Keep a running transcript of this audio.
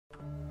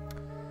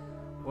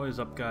What is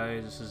up,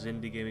 guys? This is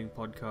Indie Gaming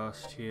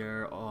Podcast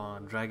here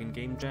on Dragon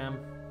Game Jam,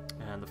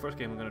 and the first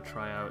game I'm going to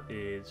try out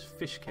is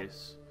Fishkin.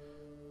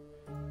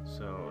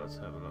 So let's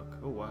have a look.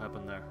 Oh, what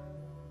happened there?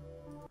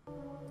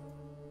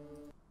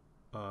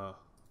 Oh,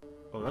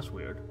 that's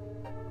weird.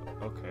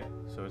 Okay,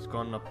 so it's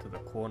gone up to the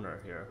corner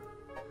here.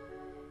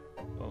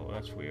 Oh,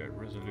 that's weird.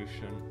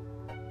 Resolution.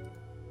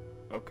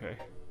 Okay.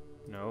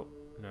 No,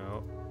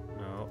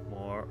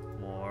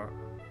 more.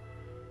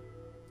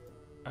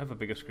 I have a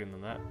bigger screen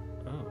than that.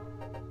 Oh.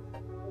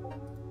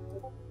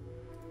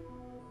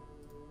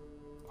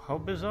 How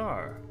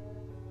bizarre.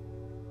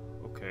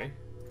 Okay.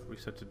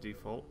 Reset to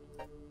default.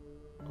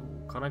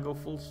 Oh, can I go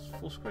full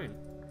screen?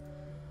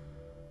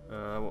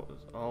 What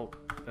was Alt,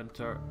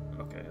 Enter.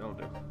 Okay, I'll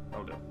do.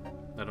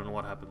 I don't know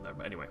what happened there,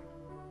 but anyway.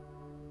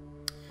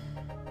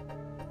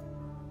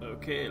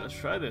 Okay, let's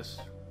try this.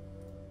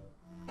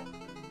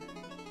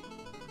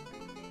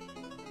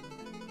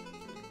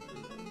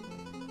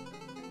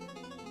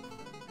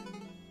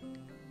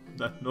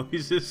 That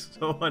noise is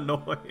so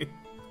annoying.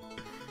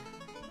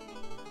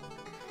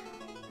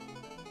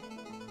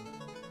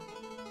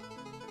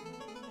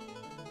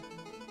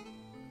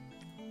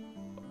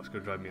 Oh, it's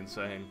gonna drive me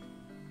insane.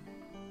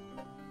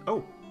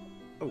 Oh,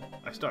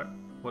 I start.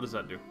 What does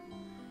that do?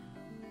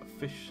 A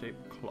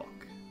fish-shaped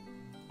clock.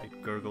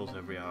 It gurgles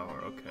every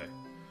hour. Okay.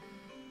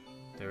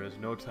 There is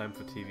no time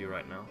for TV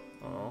right now.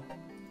 Oh.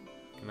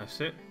 Can I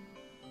sit?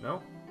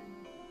 No?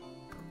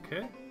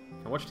 Okay.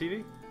 Can I watch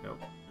TV? No.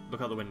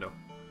 Look out the window.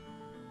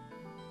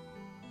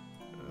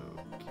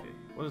 Okay.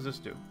 What does this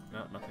do?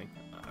 No, nothing.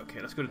 Okay,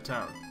 let's go to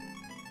town.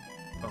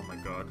 Oh my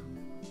god.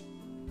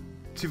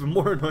 It's even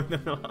more annoying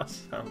than the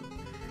last sound.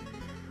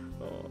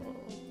 Oh.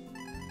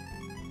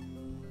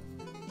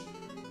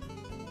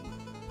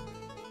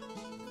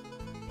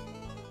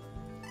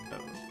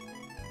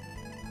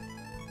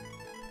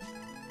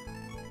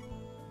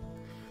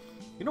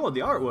 You know what?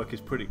 The artwork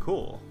is pretty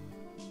cool.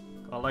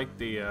 I like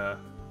the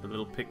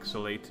little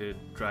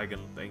pixelated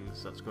dragon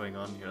things that's going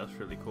on here. That's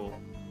really cool.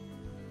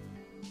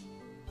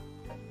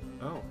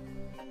 Oh.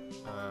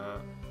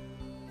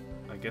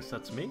 I guess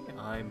that's me.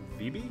 I'm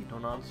VB.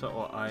 Don't answer.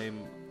 Or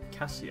I'm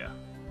Cassia.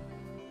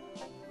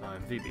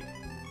 I'm VB.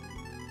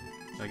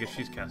 I guess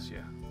she's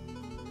Cassia.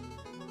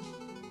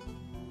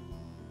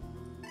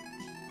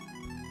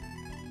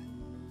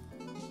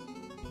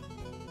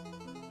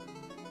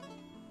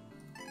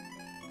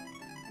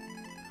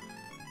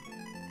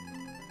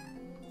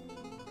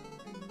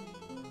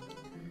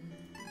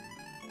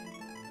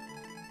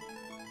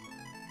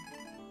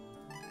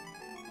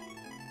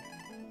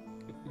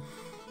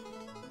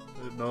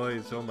 The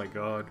noise, oh my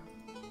god.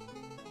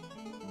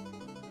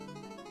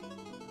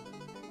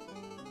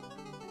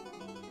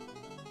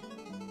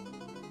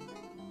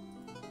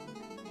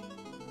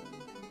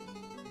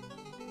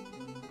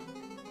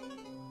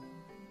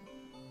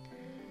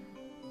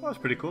 Oh, that's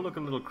pretty cool. Look,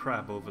 a little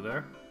crab over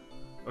there.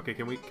 Okay,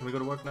 can we go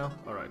to work now?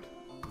 Alright.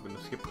 I'm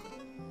gonna skip it.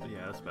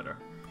 Yeah, that's better.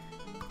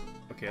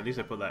 Okay, at least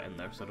I put that in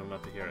there so I don't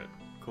have to hear it.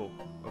 Cool.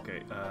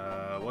 Okay,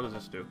 what does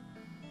this do?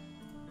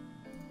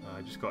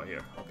 I just got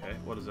here. Okay,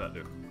 what does that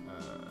do?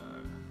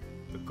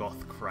 The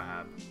goth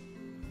crab.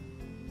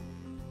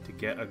 To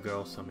get a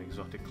girl some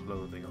exotic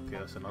clothing. Okay,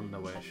 that's an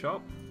underwear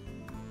shop.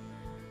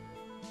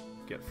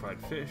 Get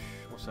fried fish.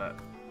 What's that?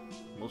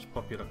 Most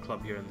popular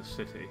club here in the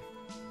city.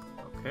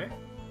 Okay.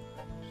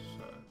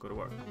 So, go to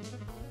work.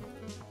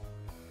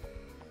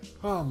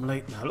 Oh, I'm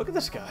late now. Look at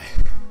this guy.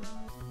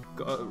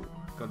 Got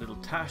a little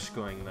tash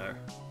going there.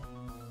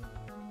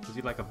 Is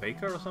he like a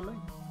baker or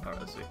something? Alright,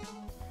 let's see.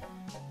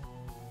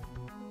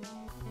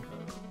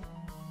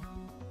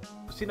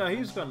 See, now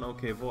he's got an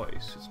okay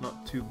voice. It's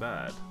not too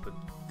bad, but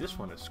this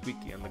one is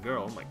squeaky, and the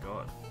girl, oh my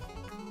god.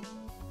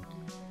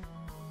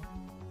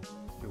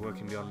 Be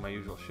working beyond my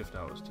usual shift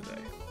hours today.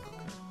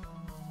 Okay.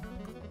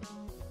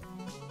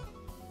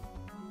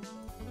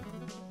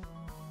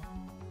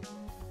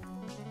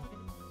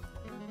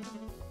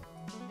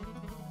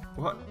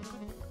 What?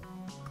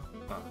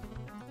 Ah.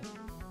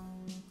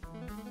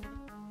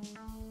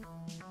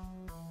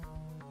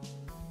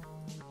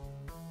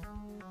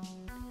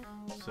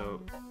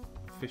 So,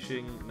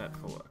 fishing net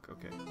for work.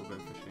 Okay, we'll go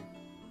fishing.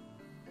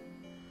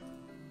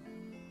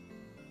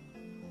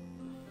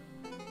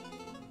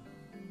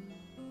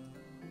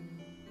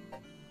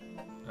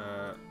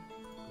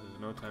 There's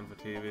no time for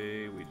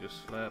TV. We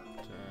just slept,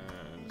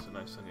 and it's a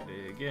nice sunny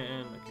day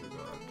again. Okay, we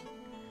go out.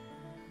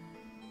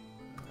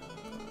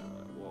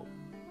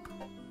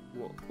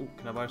 Whoa. Ooh,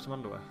 can I buy some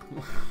underwear?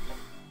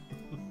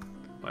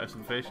 Buy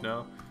some fish?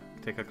 No.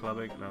 Take a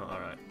clubbing? No. All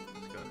right,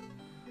 let's go.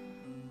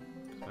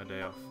 It's my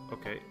day off.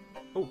 Okay.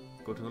 Oh,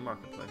 go to the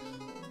marketplace.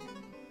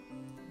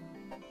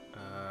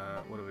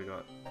 What do we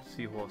got?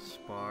 Seahorse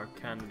spar,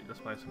 candy. Let's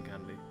buy some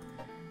candy.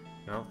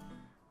 No.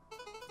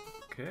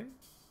 Okay.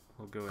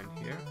 We'll go in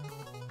here.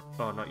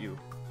 Oh, not you.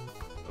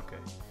 Okay.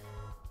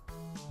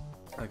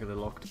 I got a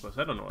little octopus.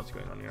 I don't know what's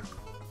going on here.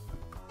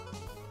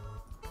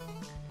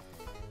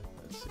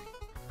 Let's see.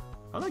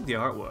 I like the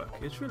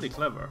artwork. It's really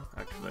clever,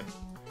 actually.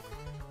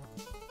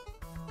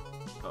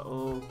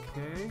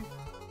 Okay.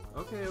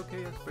 Okay,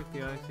 okay, let's break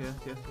the ice. Yes,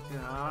 yes,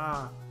 yes.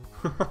 Ah!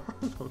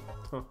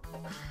 No.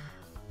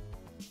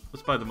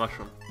 Let's buy the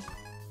mushroom.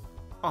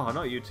 Oh,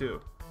 not you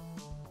too.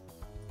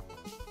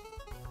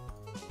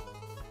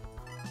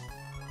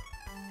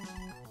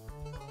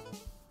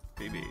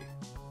 BB.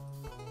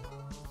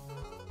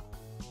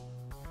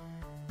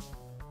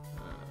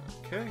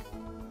 Okay.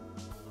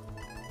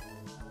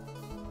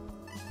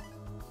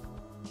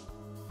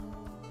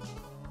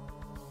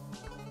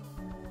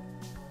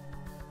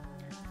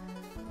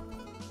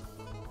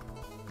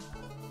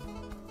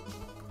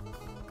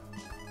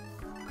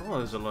 Oh,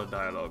 there's a lot of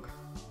dialogue.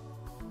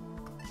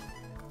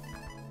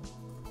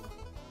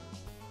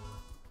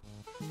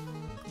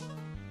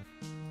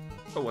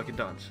 Oh, I can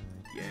dance.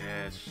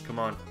 Yes, come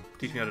on,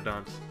 teach me how to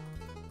dance.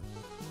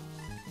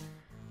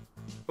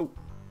 Oh,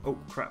 oh,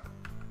 crap.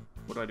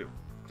 What do I do?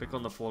 Click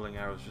on the falling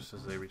arrows just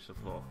as they reach the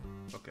floor.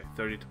 Okay,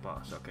 30 to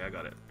pass. Okay, I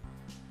got it.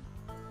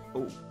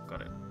 Oh,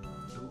 got it.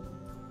 Ooh,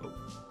 oh,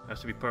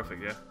 has to be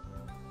perfect, yeah?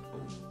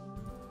 Oh.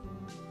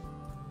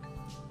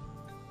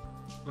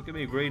 Look at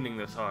me grading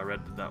this. Oh, I read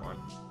that one.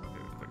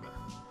 Okay, click that.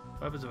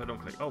 What happens if I don't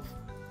click? Oh,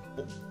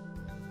 oh.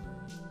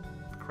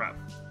 Crap.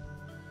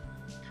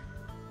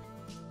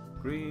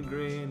 Green,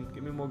 green.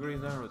 Give me more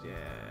green arrows.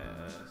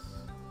 Yes.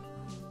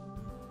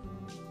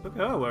 Look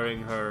at her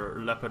wearing her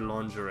leopard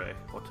lingerie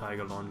or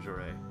tiger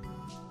lingerie.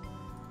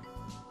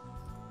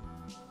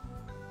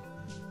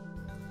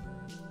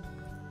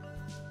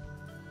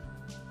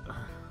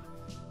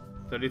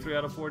 $33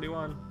 out of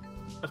 41.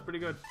 That's pretty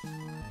good.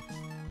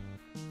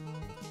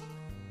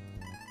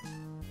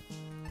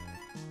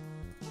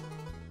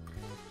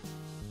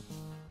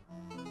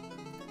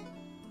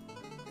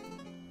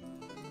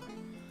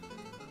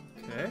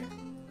 Okay.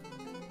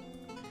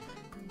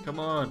 Come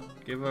on,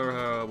 give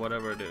her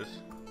whatever it is.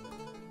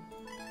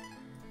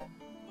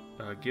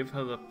 Give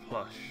her the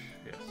plush,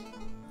 yes.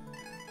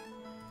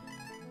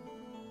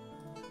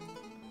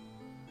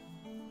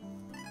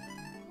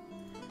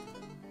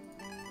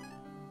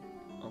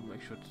 I'll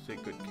make sure to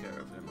take good care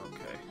of him,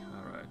 okay,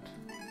 alright.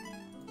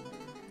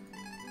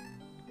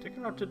 Take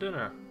her out to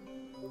dinner.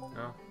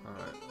 No?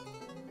 Alright.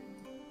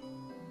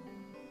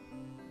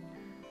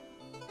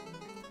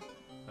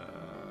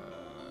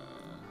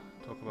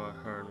 Talk about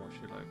her and what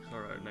she likes.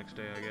 Alright, next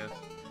day I guess.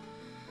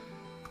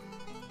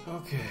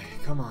 Okay,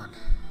 come on.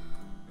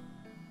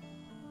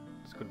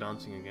 Let's go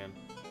dancing again.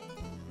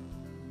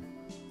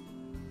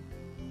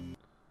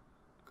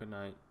 Good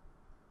night.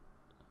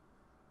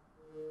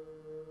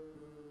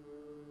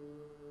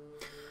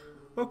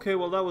 Okay,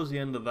 well that was the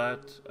end of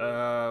that.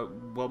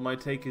 Well, my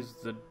take is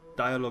the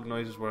dialogue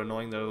noises were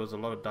annoying. There was a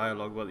lot of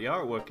dialogue, but the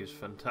artwork is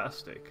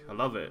fantastic. I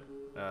love it.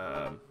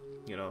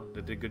 You know,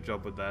 they did a good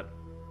job with that.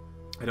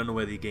 I don't know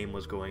where the game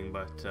was going,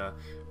 but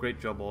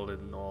great job all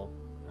in all.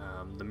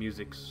 The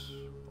music's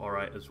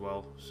alright as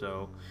well,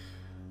 so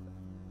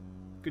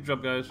good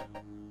job guys.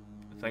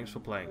 Thanks for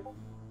playing.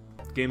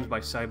 Games by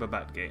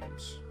Cyberbat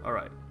Games.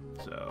 Alright,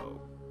 so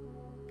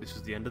this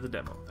is the end of the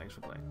demo. Thanks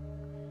for playing.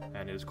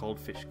 And it is called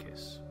Fish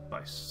Kiss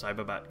by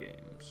Cyberbat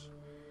Games.